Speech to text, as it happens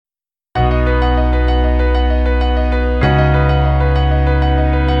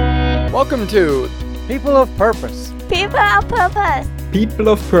Welcome to People of Purpose. People of Purpose. People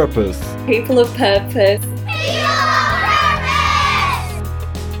of Purpose. People of Purpose.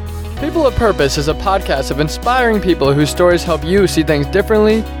 People of Purpose is a podcast of inspiring people whose stories help you see things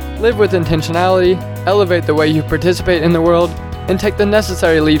differently, live with intentionality, elevate the way you participate in the world, and take the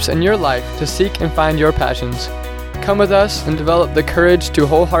necessary leaps in your life to seek and find your passions. Come with us and develop the courage to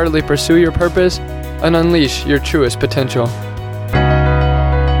wholeheartedly pursue your purpose and unleash your truest potential.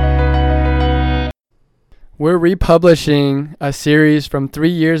 We're republishing a series from 3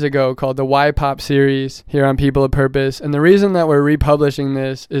 years ago called the Why Pop series here on People of Purpose. And the reason that we're republishing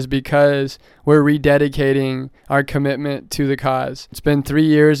this is because we're rededicating our commitment to the cause. It's been 3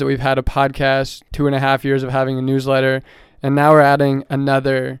 years that we've had a podcast, 2.5 years of having a newsletter, and now we're adding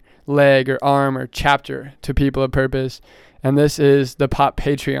another leg or arm or chapter to People of Purpose. And this is the Pop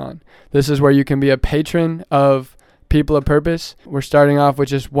Patreon. This is where you can be a patron of People of Purpose. We're starting off with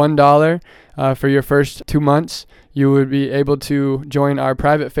just $1 for your first 2 months. You would be able to join our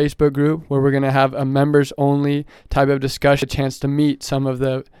private Facebook group where we're going to have a members only type of discussion, a chance to meet some of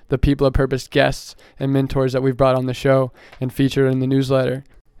the People of Purpose guests and mentors that we've brought on the show and featured in the newsletter.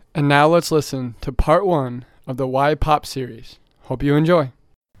 And now let's listen to part 1 of the Why Pop series. Hope you enjoy.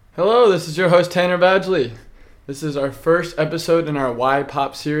 Hello, this is your host Tanner Badgley. This is our first episode in our Why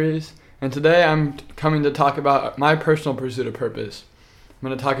Pop series. And today I'm coming to talk about my personal pursuit of purpose. I'm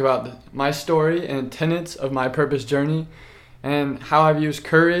going to talk about my story and tenets of my purpose journey and how I've used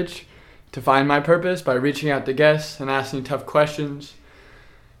courage to find my purpose by reaching out to guests and asking tough questions.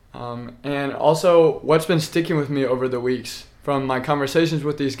 And also what's been sticking with me over the weeks from my conversations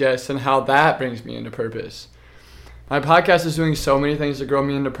with these guests and how that brings me into purpose. My podcast is doing so many things to grow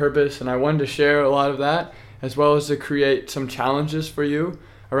me into purpose, and I wanted to share a lot of that as well as to create some challenges for you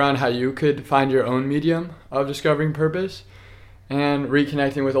around how you could find your own medium of discovering purpose and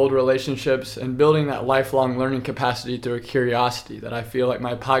reconnecting with old relationships and building that lifelong learning capacity through a curiosity that I feel like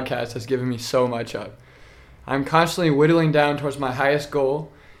my podcast has given me so much of. I'm constantly whittling down towards my highest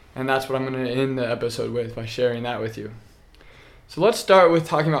goal, and that's what I'm going to end the episode with by sharing that with you. So let's start with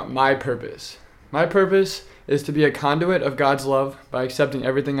talking about my purpose. My purpose is to be a conduit of God's love by accepting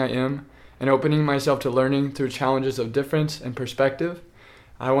everything I am and opening myself to learning through challenges of difference and perspective.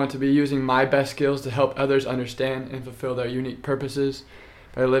 I want to be using my best skills to help others understand and fulfill their unique purposes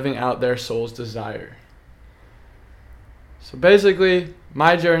by living out their soul's desire. So basically,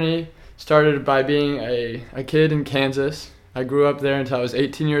 my journey started by being a kid in Kansas. I grew up there until I was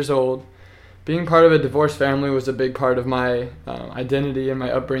 18 years old. Being part of a divorced family was a big part of my identity and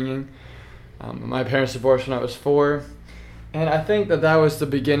my upbringing. My parents divorced when I was 4. And I think that was the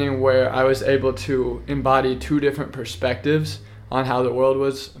beginning where I was able to embody 2 different perspectives on how the world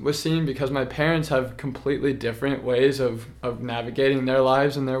was seen, because my parents have completely different ways of navigating their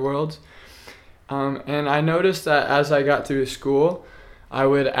lives and their worlds. And I noticed that as I got through school, I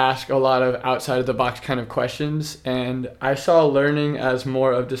would ask a lot of outside of the box kind of questions, and I saw learning as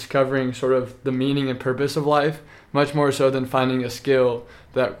more of discovering sort of the meaning and purpose of life, much more so than finding a skill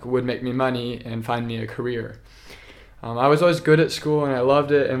that would make me money and find me a career. I was always good at school and I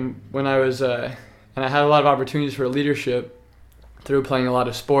loved it, and when I was and I had a lot of opportunities for leadership through playing a lot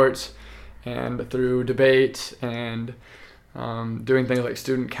of sports and through debates and doing things like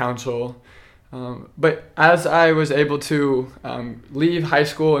student council. But as I was able to leave high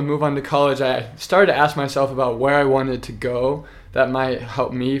school and move on to college, I started to ask myself about where I wanted to go that might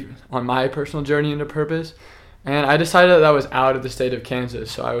help me on my personal journey into purpose. And I decided that was out of the state of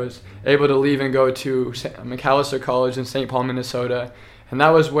Kansas. So I was able to leave and go to Macalester College in St. Paul, Minnesota. And that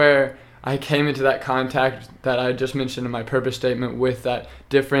was where I came into that contact that I just mentioned in my purpose statement with that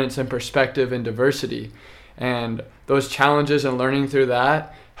difference and perspective and diversity. And those challenges and learning through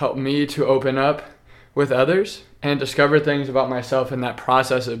that helped me to open up with others and discover things about myself in that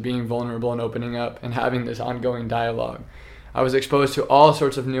process of being vulnerable and opening up and having this ongoing dialogue. I was exposed to all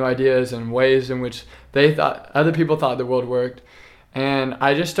sorts of new ideas and ways in which other people thought the world worked. And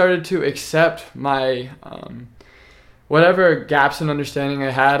I just started to accept my whatever gaps in understanding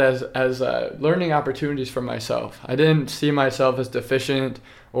I had as learning opportunities for myself. I didn't see myself as deficient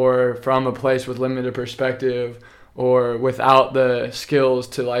or from a place with limited perspective or without the skills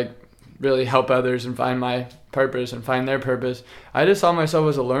to really help others and find my purpose and find their purpose. I just saw myself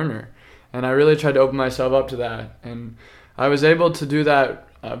as a learner, and I really tried to open myself up to that. And I was able to do that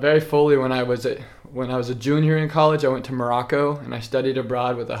very fully when I was a junior in college. I went to Morocco and I studied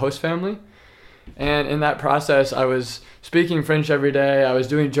abroad with a host family. And in that process, I was speaking French every day. I was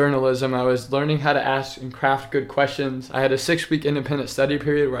doing journalism. I was learning how to ask and craft good questions. I had a 6-week independent study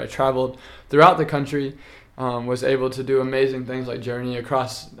period where I traveled throughout the country was able to do amazing things like journey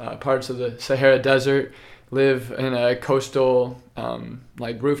across parts of the Sahara Desert, live in a coastal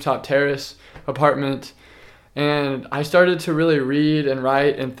like rooftop terrace apartment. And I started to really read and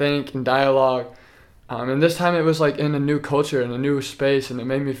write and think and dialogue. And this time it was like in a new culture, in a new space, and it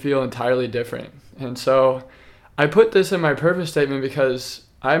made me feel entirely different. And so I put this in my purpose statement because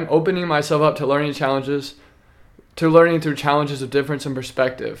I'm opening myself up to learning through challenges of difference and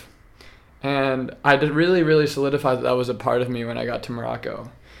perspective. And I did really solidify that was a part of me when I got to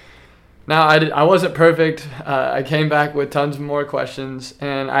Morocco. Now, I wasn't perfect. I came back with tons more questions,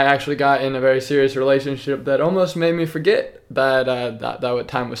 and I actually got in a very serious relationship that almost made me forget that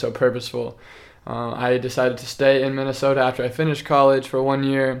time was so purposeful. I decided to stay in Minnesota after I finished college for 1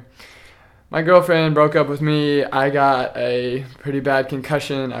 year. My girlfriend broke up with me. I got a pretty bad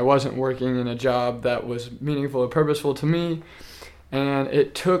concussion. I wasn't working in a job that was meaningful or purposeful to me. And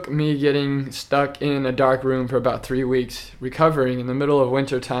it took me getting stuck in a dark room for about 3 weeks, recovering in the middle of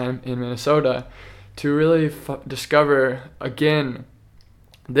winter time in Minnesota, to really discover again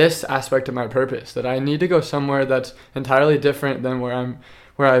this aspect of my purpose, that I need to go somewhere that's entirely different than where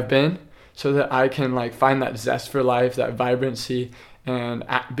I've been, so that I can like find that zest for life, that vibrancy, and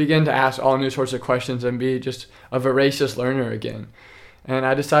begin to ask all new sorts of questions and be just a voracious learner again. And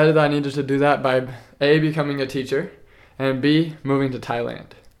I decided that I needed to do that by A, becoming a teacher, and B, moving to Thailand.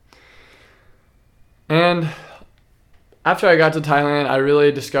 And after I got to Thailand, I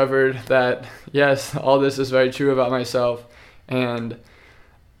really discovered that, yes, all this is very true about myself, and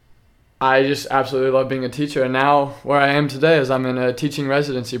I just absolutely love being a teacher. And now where I am today is I'm in a teaching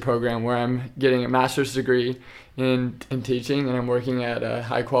residency program where I'm getting a master's degree in teaching, and I'm working at a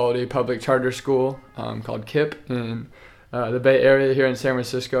high-quality public charter school called KIPP in the Bay Area here in San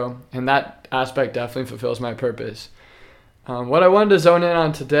Francisco, and that aspect definitely fulfills my purpose. What I wanted to zone in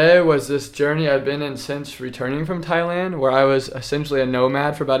on today was this journey I've been in since returning from Thailand, where I was essentially a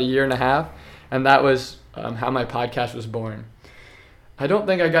nomad for about 1.5 years, and that was how my podcast was born. I don't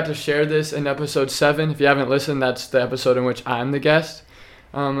think I got to share this in episode 7. If you haven't listened, that's the episode in which I'm the guest.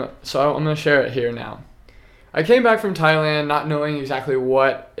 So I'm going to share it here now. I came back from Thailand not knowing exactly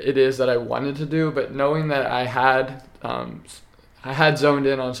what it is that I wanted to do, but knowing that I had zoned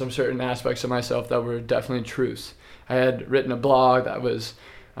in on some certain aspects of myself that were definitely truths. I had written a blog that was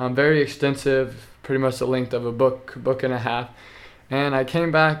very extensive, pretty much the length of a book and a half. And I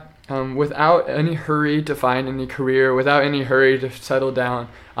came back without any hurry to find any career, without any hurry to settle down.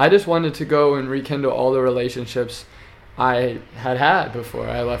 I just wanted to go and rekindle all the relationships I had before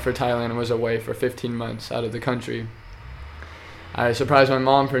I left for Thailand and was away for 15 months out of the country. I surprised my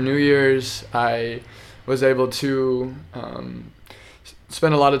mom for New Year's. I was able to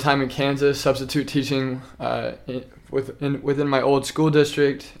spend a lot of time in Kansas, substitute teaching within my old school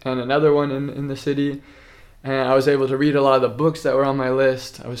district and another one in the city. And I was able to read a lot of the books that were on my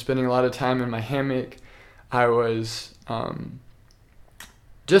list. I was spending a lot of time in my hammock. I was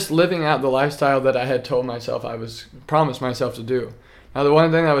just living out the lifestyle that I had promised myself to do. Now, the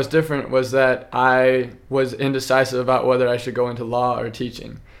one thing that was different was that I was indecisive about whether I should go into law or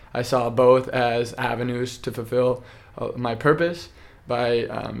teaching. I saw both as avenues to fulfill my purpose by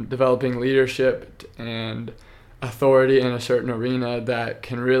developing leadership and authority in a certain arena that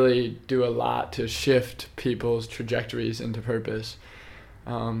can really do a lot to shift people's trajectories into purpose.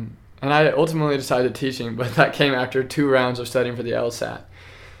 And I ultimately decided teaching, but that came after 2 rounds of studying for the LSAT.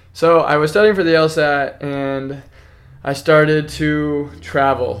 So I was studying for the LSAT, and I started to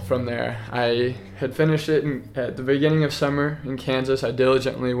travel from there. I had finished it at the beginning of summer in Kansas. I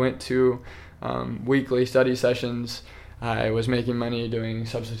diligently went to weekly study sessions. I was making money doing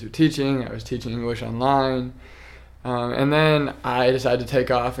substitute teaching. I was teaching English online. And then I decided to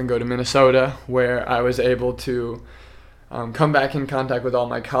take off and go to Minnesota, where I was able to come back in contact with all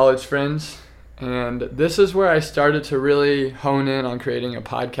my college friends. And this is where I started to really hone in on creating a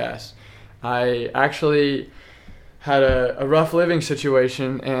podcast. I actually had a rough living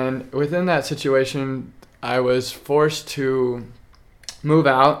situation, and within that situation, I was forced to move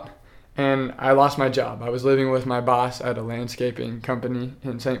out, and I lost my job. I was living with my boss at a landscaping company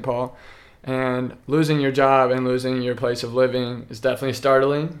in St. Paul, and losing your job and losing your place of living is definitely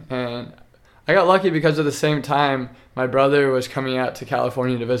startling. And I got lucky because at the same time, my brother was coming out to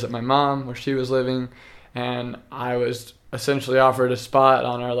California to visit my mom where she was living, and I was essentially offered a spot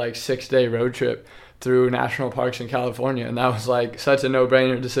on our 6-day road trip through national parks in California, and that was such a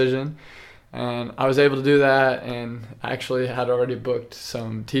no-brainer decision. And I was able to do that, and actually had already booked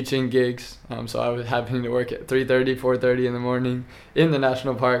some teaching gigs, so I was having to work at 3:30, 4:30 in the morning in the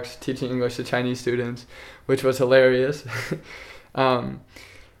national parks teaching English to Chinese students, which was hilarious.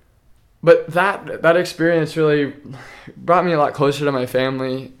 But that experience really brought me a lot closer to my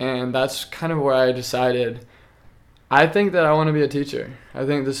family, and that's kind of where I decided, I think that I want to be a teacher. I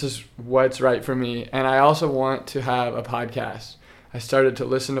think this is what's right for me, and I also want to have a podcast. I started to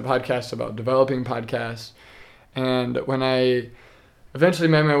listen to podcasts about developing podcasts, and when I eventually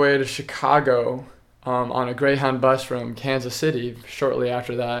made my way to Chicago on a Greyhound bus from Kansas City shortly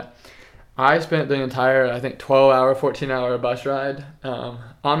after that, I spent the entire, 12-hour, 14-hour bus ride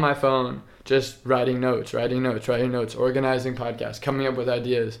on my phone just writing notes, organizing podcasts, coming up with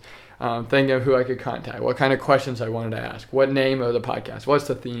ideas, thinking of who I could contact, what kind of questions I wanted to ask, what name of the podcast, what's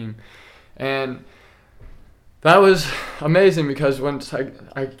the theme. And that was amazing because once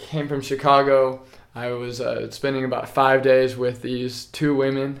I came from Chicago, I was spending about 5 days with these two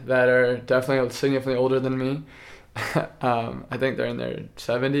women that are definitely significantly older than me. I think they're in their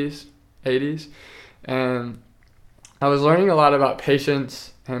 70s, 80s. And I was learning a lot about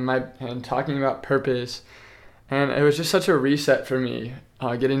patience and talking about purpose. And it was just such a reset for me,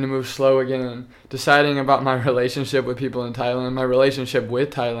 getting to move slow again, deciding about my relationship with people in Thailand, my relationship with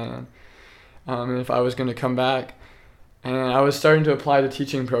Thailand, and if I was going to come back. And I was starting to apply to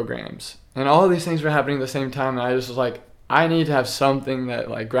teaching programs. And all of these things were happening at the same time. And I just was like, I need to have something that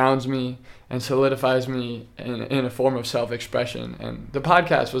like grounds me and solidifies me in a form of self-expression. And the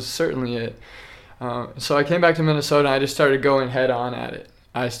podcast was certainly it. So I came back to Minnesota and I just started going head on at it.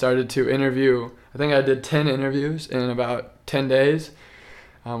 I started to interview. I think I did 10 interviews in about 10 days.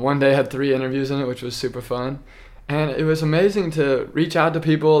 One day I had 3 interviews in it, which was super fun. And it was amazing to reach out to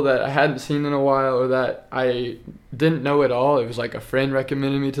people that I hadn't seen in a while or that I didn't know at all. It was like a friend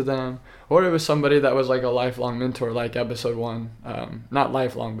recommended me to them, or it was somebody that was like a lifelong mentor, like episode 1. Not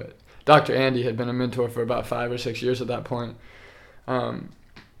lifelong, but Dr. Andy had been a mentor for about 5 or 6 years at that point.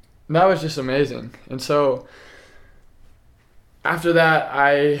 That was just amazing. And so after that,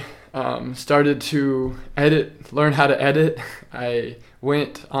 I started to learn how to edit. I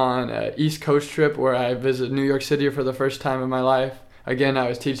went on an East Coast trip where I visited New York City for the first time in my life. Again, I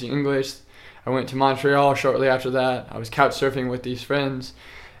was teaching English. I went to Montreal shortly after that. I was couch surfing with these friends.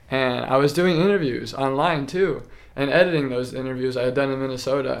 And I was doing interviews online too and editing those interviews I had done in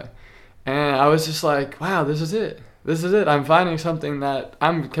Minnesota. And I was just like, wow, this is it. This is it. I'm finding something that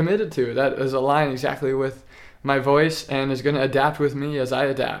I'm committed to that is aligned exactly with my voice and is going to adapt with me as I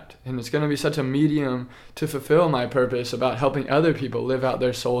adapt. And it's going to be such a medium to fulfill my purpose about helping other people live out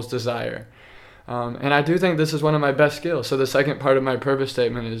their soul's desire. And I do think this is one of my best skills. So the second part of my purpose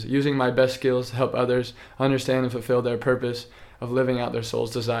statement is using my best skills to help others understand and fulfill their purpose of living out their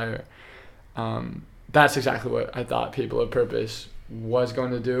soul's desire. That's exactly what I thought People of Purpose was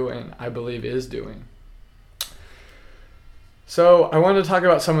going to do and I believe is doing. So I wanted to talk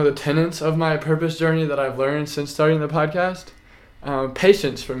about some of the tenets of my purpose journey that I've learned since starting the podcast.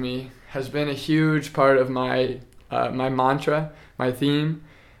 Patience for me has been a huge part of my mantra, my theme.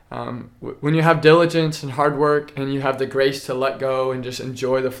 When you have diligence and hard work and you have the grace to let go and just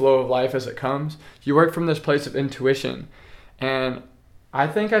enjoy the flow of life as it comes, you work from this place of intuition. And I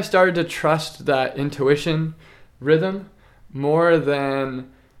think I started to trust that intuition rhythm more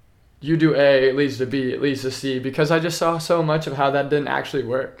than you do A, it leads to B, it leads to C, because I just saw so much of how that didn't actually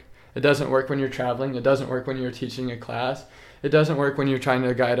work. It doesn't work when you're traveling. It doesn't work when you're teaching a class. It doesn't work when you're trying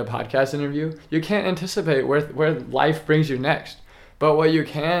to guide a podcast interview. You can't anticipate where life brings you next. But what you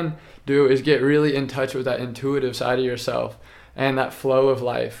can do is get really in touch with that intuitive side of yourself and that flow of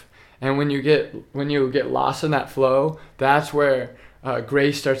life. And when you get lost in that flow, that's where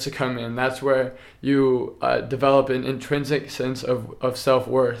grace starts to come in. That's where you develop an intrinsic sense of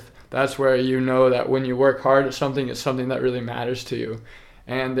self-worth. That's where you know that when you work hard at something, it's something that really matters to you.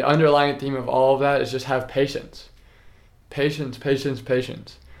 And the underlying theme of all of that is just have patience. Patience, patience,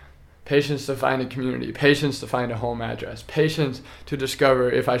 patience. Patience to find a community. Patience to find a home address. Patience to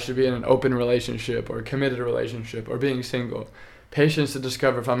discover if I should be in an open relationship or a committed relationship or being single. Patience to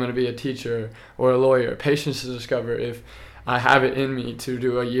discover if I'm going to be a teacher or a lawyer. Patience to discover if I have it in me to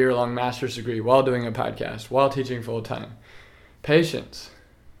do a year-long master's degree while doing a podcast, while teaching full-time. Patience.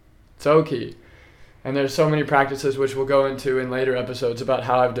 So key. And there's so many practices which we'll go into in later episodes about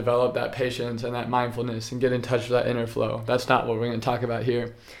how I've developed that patience and that mindfulness and get in touch with that inner flow. That's not what we're going to talk about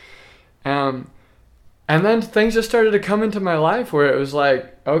here. And then things just started to come into my life where it was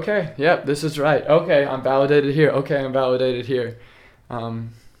like, okay, yep, this is right. Okay, I'm validated here. Okay, I'm validated here.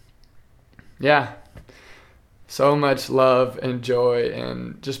 Yeah. So much love and joy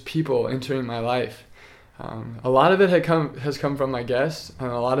and just people entering my life. A lot of it has come from my guests,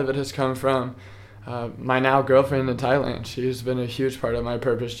 and a lot of it has come from my now girlfriend in Thailand. She's been a huge part of my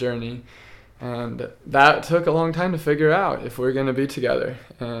purpose journey. And that took a long time to figure out if we're going to be together.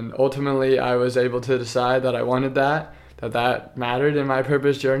 And ultimately, I was able to decide that I wanted that mattered in my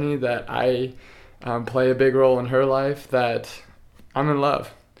purpose journey, that I play a big role in her life, that I'm in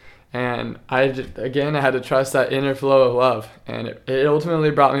love. And I had to trust that inner flow of love. And it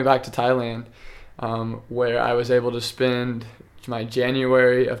ultimately brought me back to Thailand, where I was able to spend my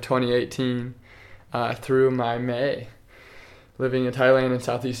January of 2018 through my May, living in Thailand and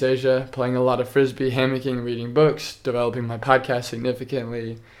Southeast Asia, playing a lot of Frisbee, hammocking, reading books, developing my podcast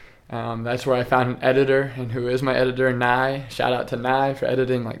significantly. That's where I found an editor, and who is my editor, Nai. Shout out to Nai for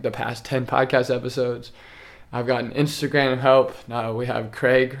editing like the past 10 podcast episodes. I've gotten Instagram help. Now we have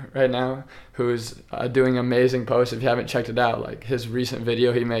Craig right now, who's doing amazing posts. If you haven't checked it out, like his recent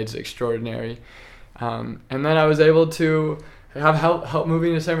video he made is extraordinary. And then I was able to have help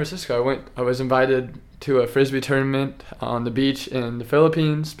moving to San Francisco. I was invited to a Frisbee tournament on the beach in the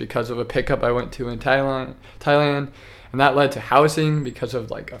Philippines because of a pickup I went to in Thailand, and that led to housing because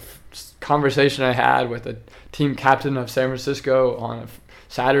of like a conversation I had with a team captain of San Francisco on a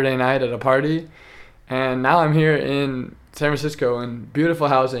Saturday night at a party. And now I'm here in San Francisco in beautiful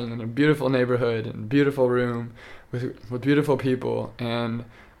housing, in a beautiful neighborhood, in a beautiful room with beautiful people. And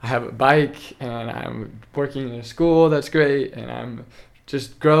I have a bike, and I'm working in a school that's great, and I'm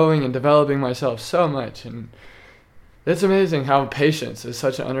just growing and developing myself so much. And it's amazing how patience is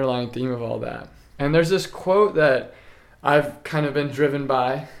such an underlying theme of all that. And there's this quote that I've kind of been driven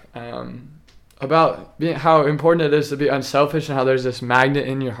by about how important it is to be unselfish, and how there's this magnet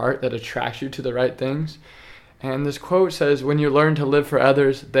in your heart that attracts you to the right things. And this quote says, "When you learn to live for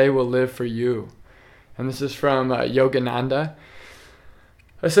others, they will live for you." And this is from Yogananda.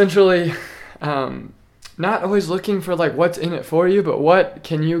 Essentially, not always looking for like what's in it for you, but what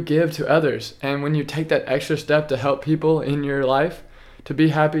can you give to others. And when you take that extra step to help people in your life to be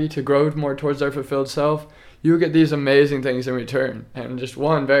happy, to grow more towards their fulfilled self, you get these amazing things in return. And just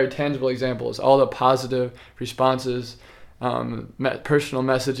one very tangible example is all the positive responses, personal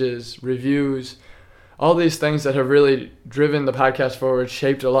messages, reviews, all these things that have really driven the podcast forward,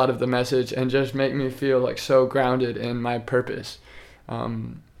 shaped a lot of the message, and just make me feel like so grounded in my purpose.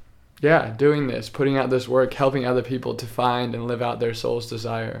 Doing this, putting out this work, helping other people to find and live out their soul's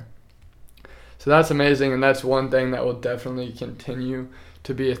desire. So that's amazing, and that's one thing that will definitely continue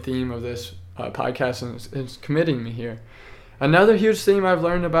to be a theme of this podcast, and it's committing me here. Another huge theme I've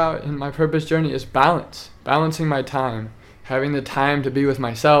learned about in my purpose journey is balancing my time, having the time to be with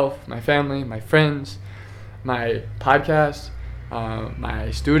myself, my family, my friends, my podcast, my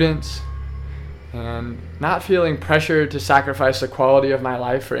students, and not feeling pressured to sacrifice the quality of my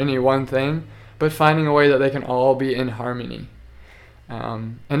life for any one thing, but finding a way that they can all be in harmony.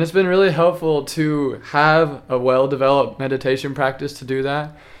 And it's been really helpful to have a well-developed meditation practice to do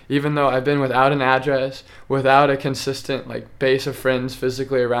that, even though I've been without an address, without a consistent like base of friends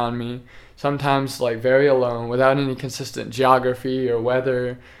physically around me, sometimes like very alone, without any consistent geography or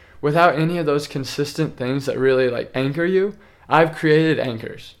weather, without any of those consistent things that really like anchor you. I've created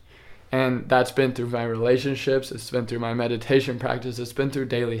anchors. And that's been through my relationships, it's been through my meditation practice, it's been through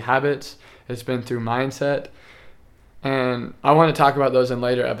daily habits, it's been through mindset. And I want to talk about those in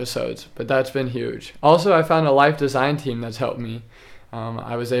later episodes, but that's been huge. Also, I found a life design team that's helped me.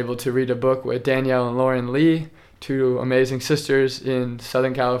 I was able to read a book with Danielle and Lauren Lee, two amazing sisters in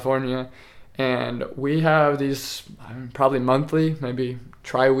Southern California. And we have these probably monthly, maybe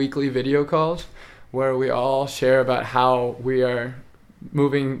tri-weekly video calls where we all share about how we are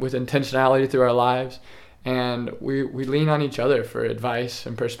moving with intentionality through our lives, and we lean on each other for advice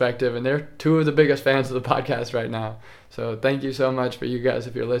and perspective, and they're two of the biggest fans of the podcast right now. So thank you so much for you guys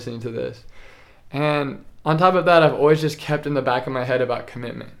if you're listening to this. And on top of that, I've always just kept in the back of my head about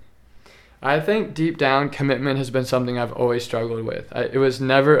commitment. I think deep down, commitment has been something I've always struggled with. It was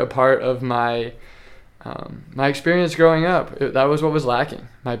never a part of my experience growing up. That was what was lacking.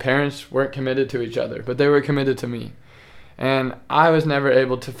 My parents weren't committed to each other, but they were committed to me. And I was never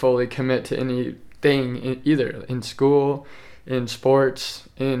able to fully commit to anything either, in school, in sports,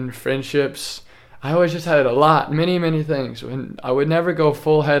 in friendships. I always just had many things, and I would never go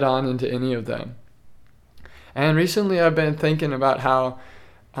full head on into any of them. And recently I've been thinking about how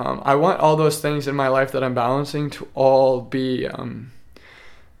I want all those things in my life that I'm balancing to all be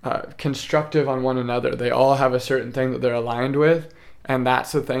constructive on one another. They all have a certain thing that they're aligned with, and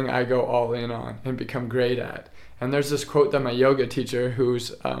that's the thing I go all in on and become great at. And there's this quote that my yoga teacher,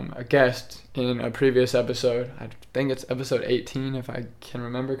 who's a guest in a previous episode, I think it's episode 18 if I can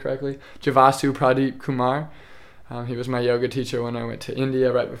remember correctly, Javasu Pradeep Kumar. He was my yoga teacher when I went to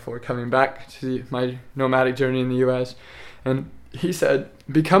India right before coming back to my nomadic journey in the U.S. And he said,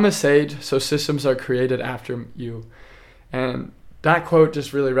 "Become a sage so systems are created after you." And that quote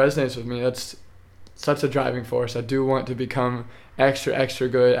just really resonates with me. That's such a driving force. I do want to become extra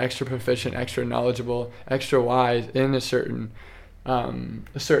good, extra proficient, extra knowledgeable, extra wise in a certain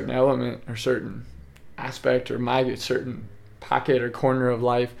element or certain aspect or my certain pocket or corner of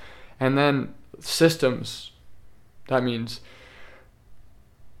life. And then systems, that means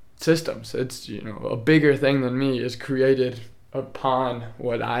systems. It's, a bigger thing than me is created upon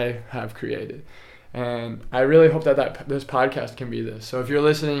what I have created. And I really hope that this podcast can be this. So if you're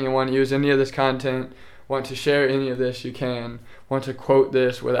listening and want to use any of this content, want to share any of this, you can. Want to quote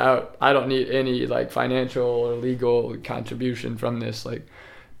this I don't need any financial or legal contribution from this.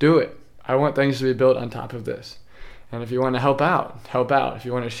 Do it. I want things to be built on top of this. And if you want to help out, help out. If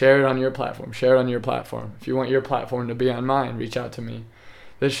you want to share it on your platform, share it on your platform. If you want your platform to be on mine, reach out to me.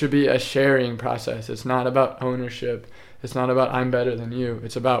 This should be a sharing process. It's not about ownership. It's not about I'm better than you.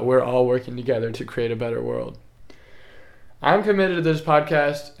 It's about we're all working together to create a better world. I'm committed to this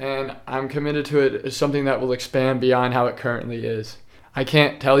podcast, and I'm committed to it as something that will expand beyond how it currently is. I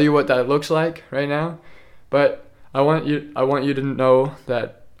can't tell you what that looks like right now, but I want you to know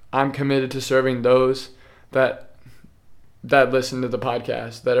that I'm committed to serving those that listen to the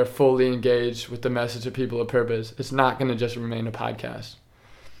podcast, that are fully engaged with the message of People of Purpose. It's not going to just remain a podcast.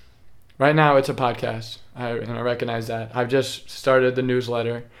 Right now, it's a podcast, and I recognize that. I've just started the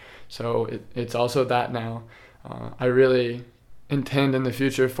newsletter, so it's also that now. I really intend in the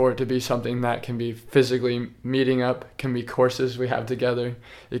future for it to be something that can be physically meeting up, can be courses we have together,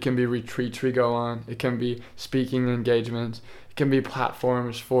 it can be retreats we go on, it can be speaking engagements, it can be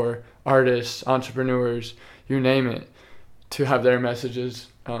platforms for artists, entrepreneurs, you name it, to have their messages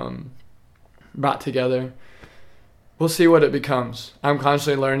brought together. We'll see what it becomes. I'm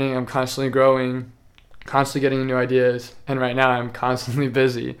constantly learning, I'm constantly growing, constantly getting new ideas, and right now I'm constantly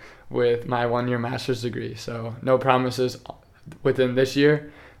busy with my 1-year master's degree. So no promises within this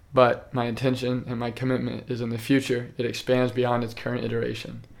year, but my intention and my commitment is in the future. It expands beyond its current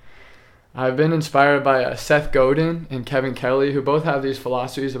iteration. I've been inspired by Seth Godin and Kevin Kelly, who both have these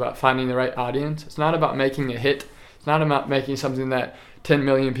philosophies about finding the right audience. It's not about making a hit. It's not about making something that 10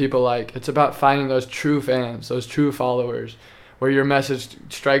 million people like. It's about finding those true fans, those true followers, where your message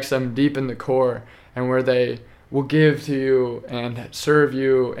strikes them deep in the core and where they will give to you and serve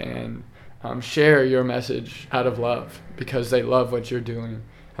you and share your message out of love because they love what you're doing.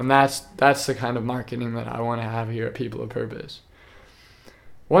 And that's the kind of marketing that I want to have here at People of Purpose.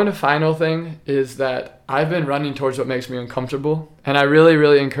 One final thing is that I've been running towards what makes me uncomfortable, and I really,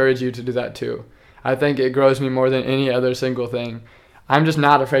 really encourage you to do that too. I think it grows me more than any other single thing. I'm just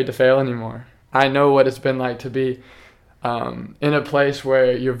not afraid to fail anymore. I know what it's been like to be in a place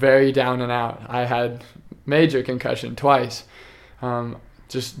where you're very down and out. I had major concussion twice.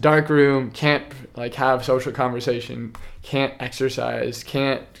 Just dark room, can't have social conversation, can't exercise,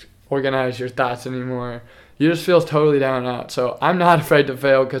 can't organize your thoughts anymore. You just feel totally down and out. So I'm not afraid to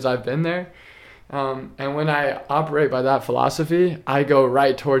fail because I've been there. And when I operate by that philosophy, I go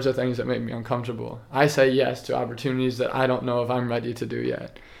right towards the things that make me uncomfortable. I say yes to opportunities that I don't know if I'm ready to do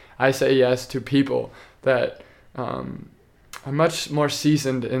yet. I say yes to people that are much more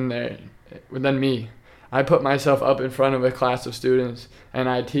seasoned in there than me. I put myself up in front of a class of students and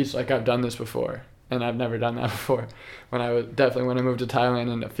I teach like I've done this before. And I've never done that before. When I moved to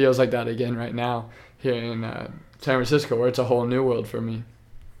Thailand, and it feels like that again right now here in San Francisco, where it's a whole new world for me.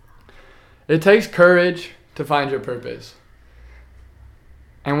 It takes courage to find your purpose.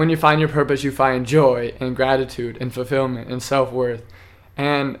 And when you find your purpose, you find joy and gratitude and fulfillment and self-worth.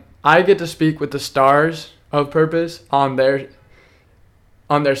 And I get to speak with the stars of purpose on their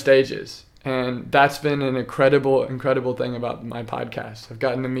stages. And that's been an incredible thing about my podcast. I've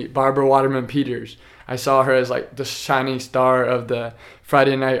gotten to meet Barbara Waterman Peters. I saw her as the shining star of the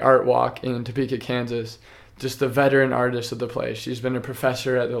Friday night art walk in Topeka, Kansas. Just the veteran artist of the place. She's been a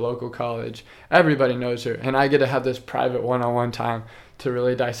professor at the local college. Everybody knows her. And I get to have this private one-on-one time to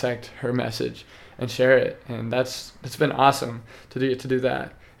really dissect her message and share it. And it's been awesome to get to do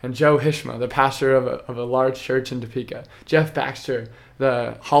that. And Joe Hishma, the pastor of a large church in Topeka. Jeff Baxter,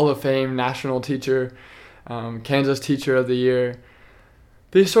 the Hall of Fame national teacher, Kansas Teacher of the Year.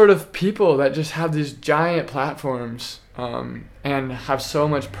 These sort of people that just have these giant platforms and have so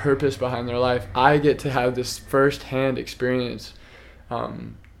much purpose behind their life. I get to have this first-hand experience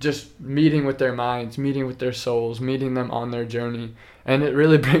just meeting with their minds, meeting with their souls, meeting them on their journey. And it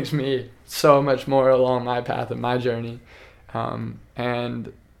really brings me so much more along my path and my journey.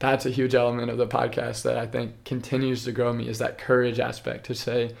 And that's a huge element of the podcast that I think continues to grow me, is that courage aspect to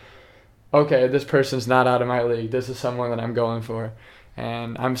say, okay, this person's not out of my league. This is someone that I'm going for.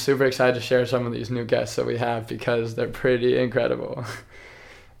 And I'm super excited to share some of these new guests that we have because they're pretty incredible.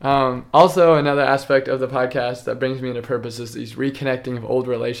 Also, another aspect of the podcast that brings me into purpose is these reconnecting of old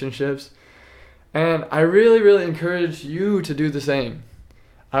relationships. And I really, really encourage you to do the same.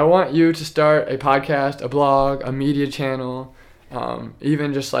 I want you to start a podcast, a blog, a media channel,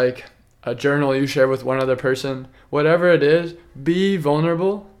 even just like a journal you share with one other person. Whatever it is, be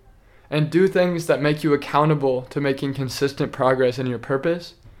vulnerable and do things that make you accountable to making consistent progress in your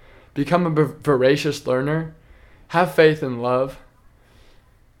purpose. Become a voracious learner. Have faith and love.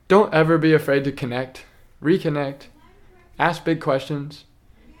 Don't ever be afraid to connect, reconnect, ask big questions,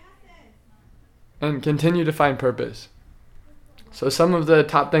 and continue to find purpose. So some of the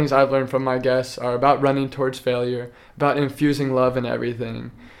top things I've learned from my guests are about running towards failure, about infusing love in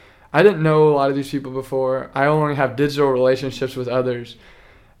everything. I didn't know a lot of these people before. I only have digital relationships with others.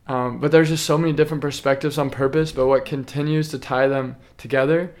 But there's just so many different perspectives on purpose, but what continues to tie them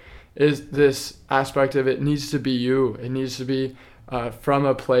together is this aspect of it needs to be you. It needs to be from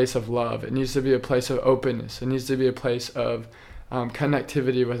a place of love. It needs to be a place of openness. It needs to be a place of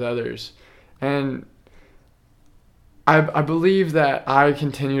connectivity with others. And I believe that I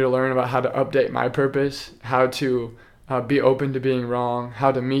continue to learn about how to update my purpose, how to be open to being wrong,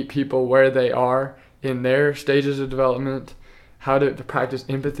 how to meet people where they are in their stages of development, how to practice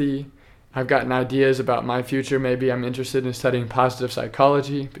empathy. I've gotten ideas about my future. Maybe I'm interested in studying positive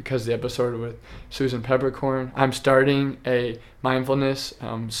psychology because of the episode with Susan Peppercorn. I'm starting a mindfulness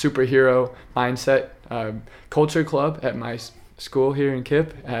superhero mindset culture club at my school here in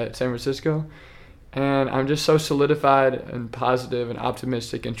KIPP at San Francisco. And I'm just so solidified and positive and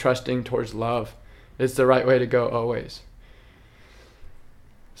optimistic and trusting towards love. It's the right way to go always.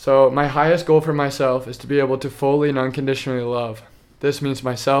 So my highest goal for myself is to be able to fully and unconditionally love. This means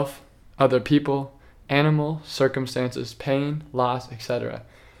myself, other people, animal, circumstances, pain, loss, etc.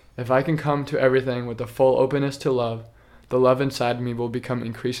 If I can come to everything with a full openness to love, the love inside me will become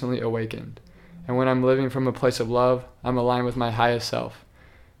increasingly awakened. And when I'm living from a place of love, I'm aligned with my highest self.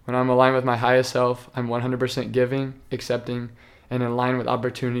 When I'm aligned with my highest self, I'm 100% giving, accepting, and in line with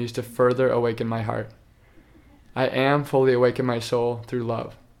opportunities to further awaken my heart. I am fully awake in my soul through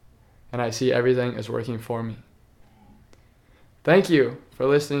love, and I see everything as working for me. Thank you for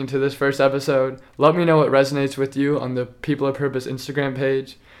listening to this first episode. Let me know what resonates with you on the People of Purpose Instagram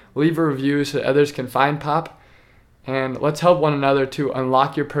page. Leave a review so others can find Pop, and let's help one another to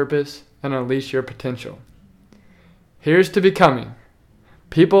unlock your purpose and unleash your potential. Here's to becoming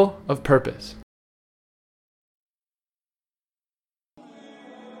People of Purpose.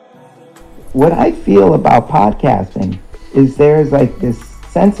 What I feel about podcasting is there's like this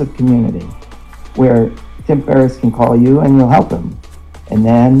sense of community where Tim Ferriss can call you and you'll help him. And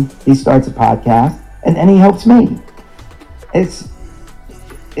then he starts a podcast and then he helps me. It's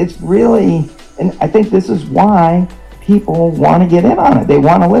really, and I think this is why people want to get in on it. They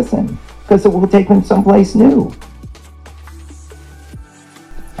want to listen because it will take them someplace new.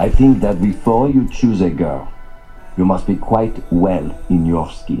 I think that before you choose a girl, you must be quite well in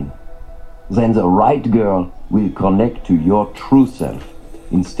your skin. Then the right girl will connect to your true self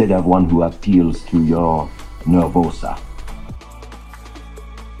instead of one who appeals to your nervosa.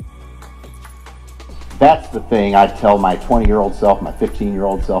 That's the thing I tell my 20-year-old self, my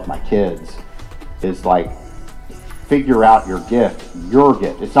 15-year-old self, my kids, is like, figure out your gift, your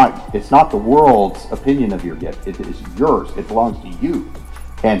gift. It's not the world's opinion of your gift. It is yours. It belongs to you.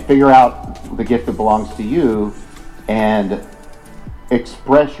 And figure out the gift that belongs to you and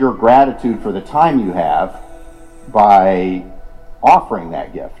express your gratitude for the time you have by offering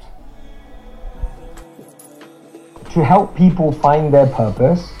that gift. To help people find their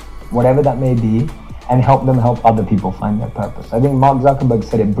purpose, whatever that may be, and help them help other people find their purpose. I think Mark Zuckerberg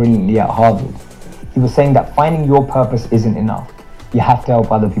said it brilliantly at Harvard. He was saying that finding your purpose isn't enough. You have to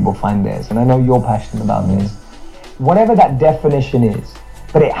help other people find theirs. And I know you're passionate about this. Whatever that definition is,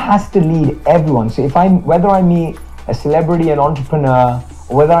 but it has to lead everyone. So whether I meet a celebrity, an entrepreneur,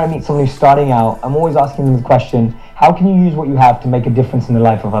 or whether I meet someone who's starting out, I'm always asking them the question, how can you use what you have to make a difference in the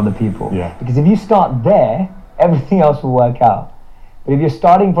life of other people? Yeah. Because if you start there, everything else will work out. But if you're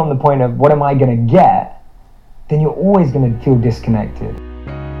starting from the point of what am I going to get, then you're always going to feel disconnected.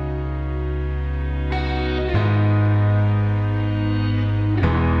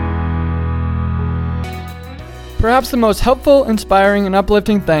 Perhaps the most helpful, inspiring, and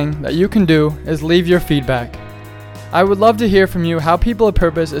uplifting thing that you can do is leave your feedback. I would love to hear from you how People of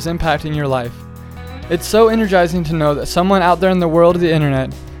Purpose is impacting your life. It's so energizing to know that someone out there in the world of the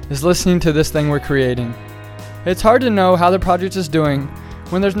internet is listening to this thing we're creating. It's hard to know how the project is doing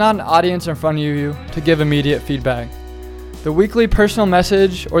when there's not an audience in front of you to give immediate feedback. The weekly personal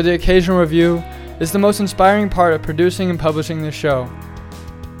message or the occasional review is the most inspiring part of producing and publishing this show.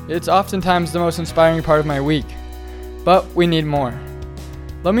 It's oftentimes the most inspiring part of my week, but we need more.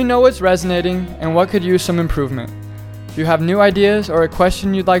 Let me know what's resonating and what could use some improvement. If you have new ideas or a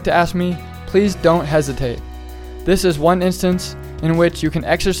question you'd like to ask me, please don't hesitate. This is one instance in which you can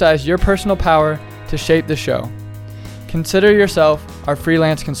exercise your personal power to shape the show. Consider yourself our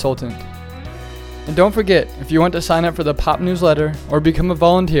freelance consultant. And don't forget, if you want to sign up for the Pop newsletter or become a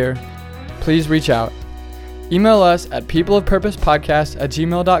volunteer, please reach out. Email us at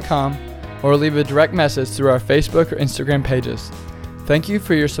peopleofpurposepodcast@gmail.com or leave a direct message through our Facebook or Instagram pages. Thank you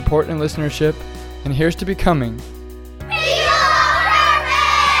for your support and listenership, and here's to becoming